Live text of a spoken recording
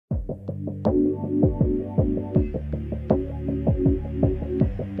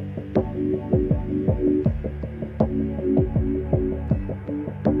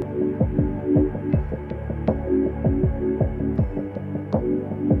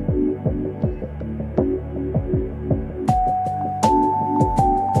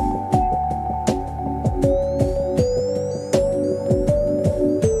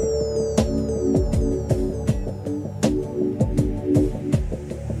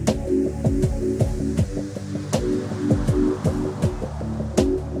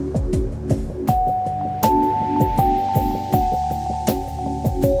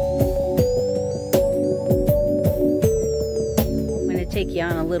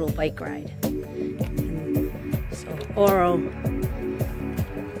little bike ride. Saguaro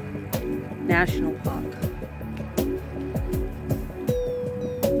National Park.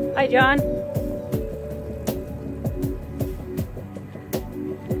 Hi, John.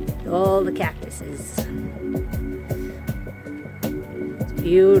 All the cactuses. It's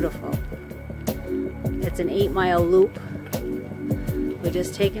beautiful. It's an 8-mile loop. We're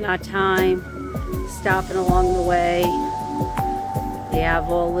just taking our time, stopping along the way. They have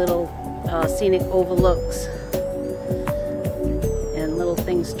all little scenic overlooks and little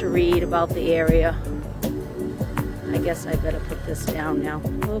things to read about the area. I guess I better put this down now.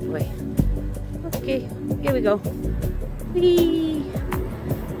 Oh boy. Okay, here we go. Whee!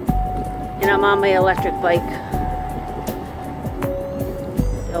 And I'm on my electric bike.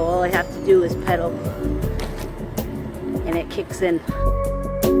 So all I have to do is pedal and it kicks in.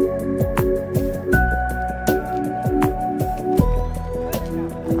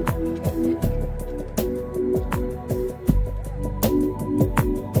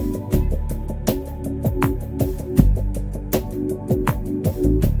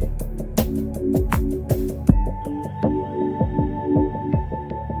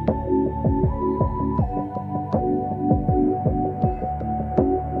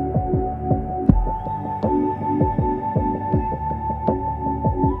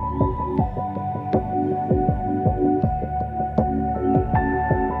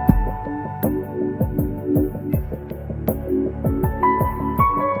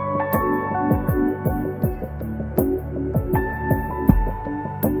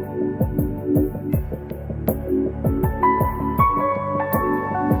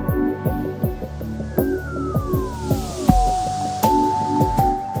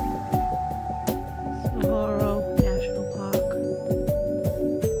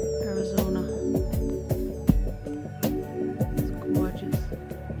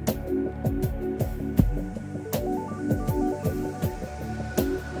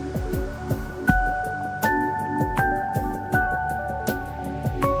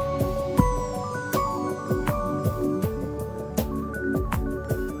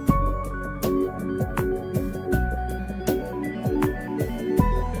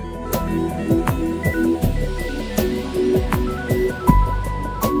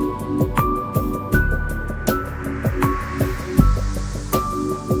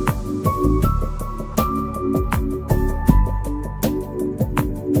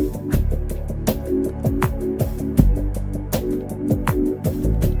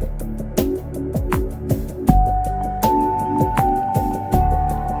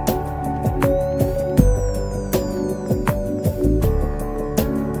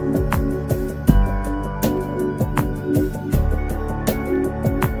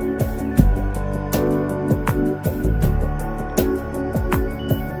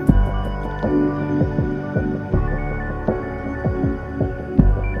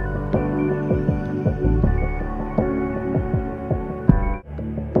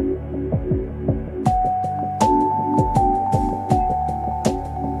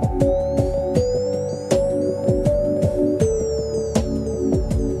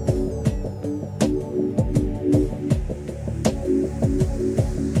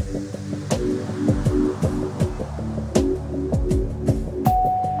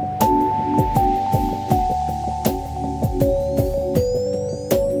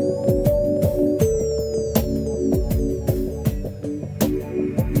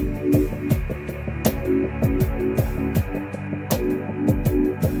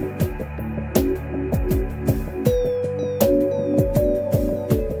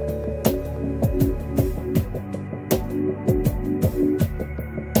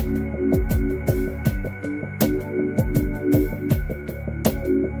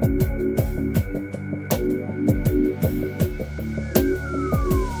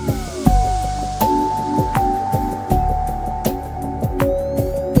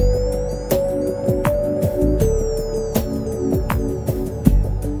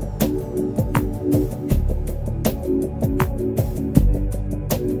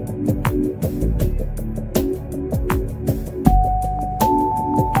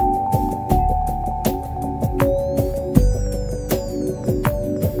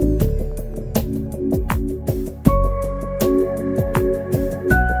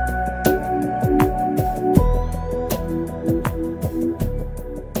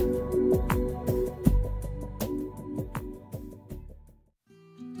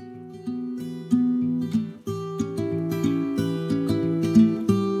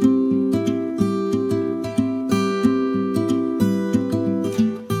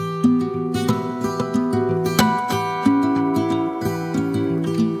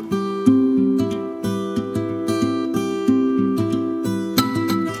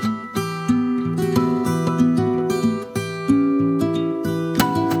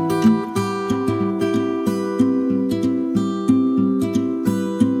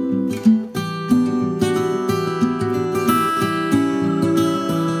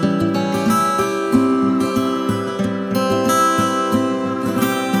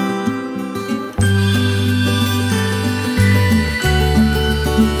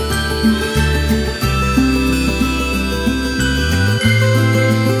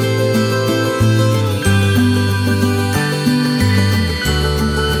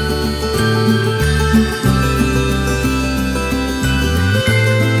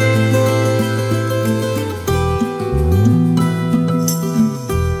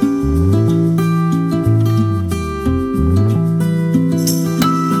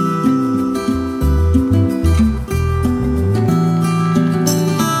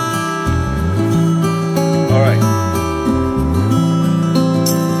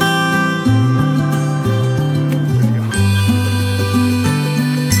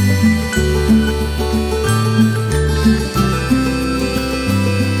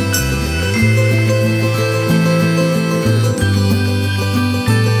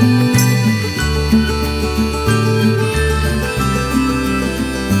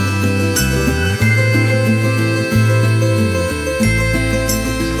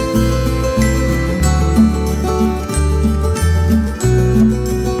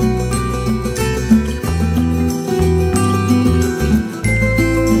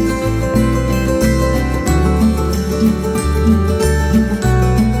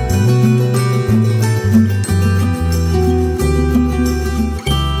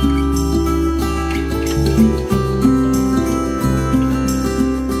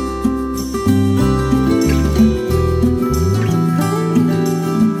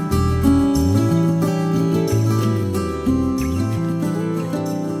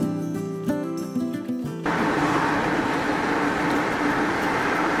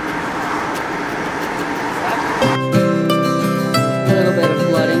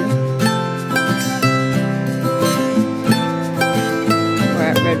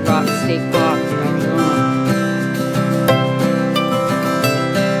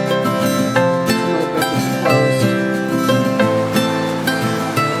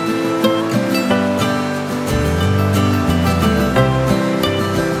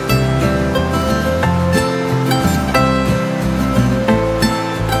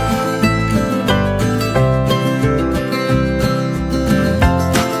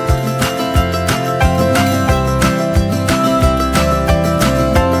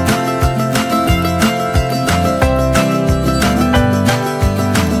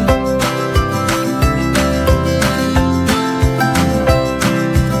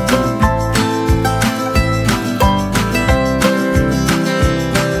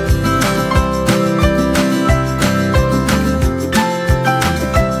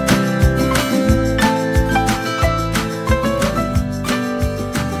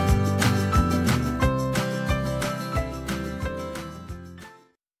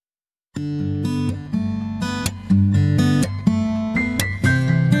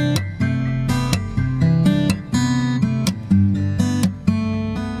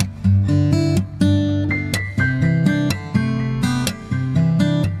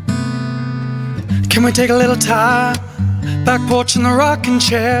 Can we take a little time? Back porch in the rocking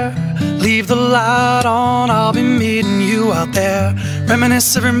chair. Leave the light on, I'll be meeting you out there.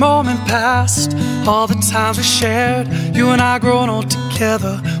 Reminisce every moment past, all the times we shared. You and I growing old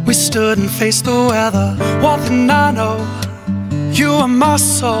together, we stood and faced the weather. One thing I know, you are my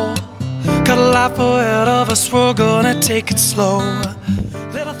soul. Got a life ahead of us, we're gonna take it slow.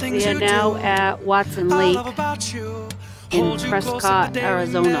 We are now at Watson Lake in Prescott,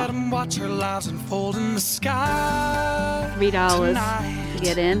 Arizona. $3 to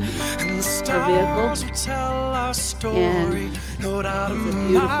get in per vehicle, and it's a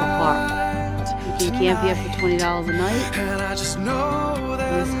beautiful park. You can camp here for $20 a night.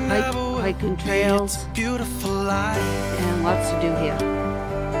 There's hiking trails and lots to do here.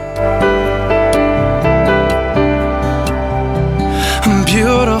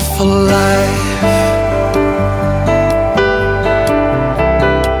 Beautiful life.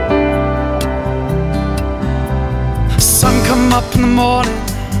 Sun come up in the morning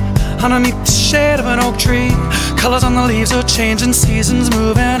underneath the shade of an oak tree. Colors on the leaves are changing, seasons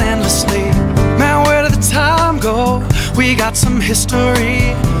moving endlessly. Man, where did the time go? We got some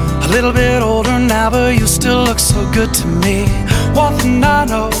history. A little bit older now, but you still look so good to me. One thing I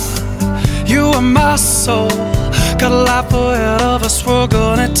know, you are my soul. Got a life ahead of us, we're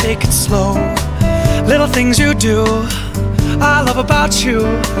gonna take it slow. Little things you do, I love about you.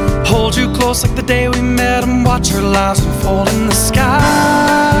 Hold you close like the day we met and watch our lives unfold in the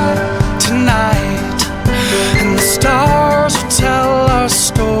sky tonight. And the stars will tell our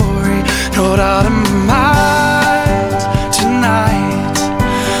story, no doubt in my mind tonight.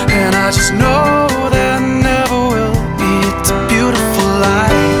 And I just know there never will be. It's a beautiful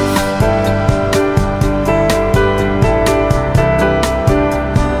life.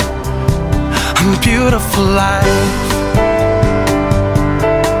 Beautiful life.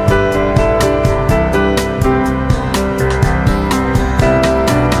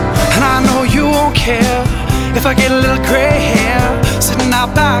 And I know you won't care if I get a little gray hair, sitting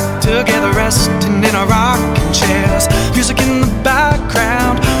out back together, resting in our rocking chairs. Music in the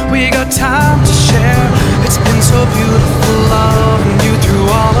background, we got time to share. It's been so beautiful loving you through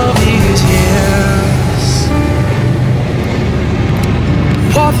all of these years.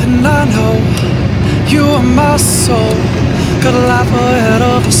 One thing I know, you are my soul. Got a life ahead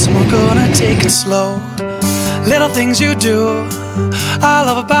of us, and we're gonna take it slow. Little things you do, I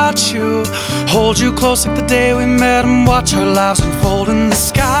love about you. Hold you close like the day we met and watch our lives unfold in the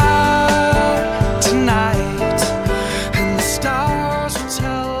sky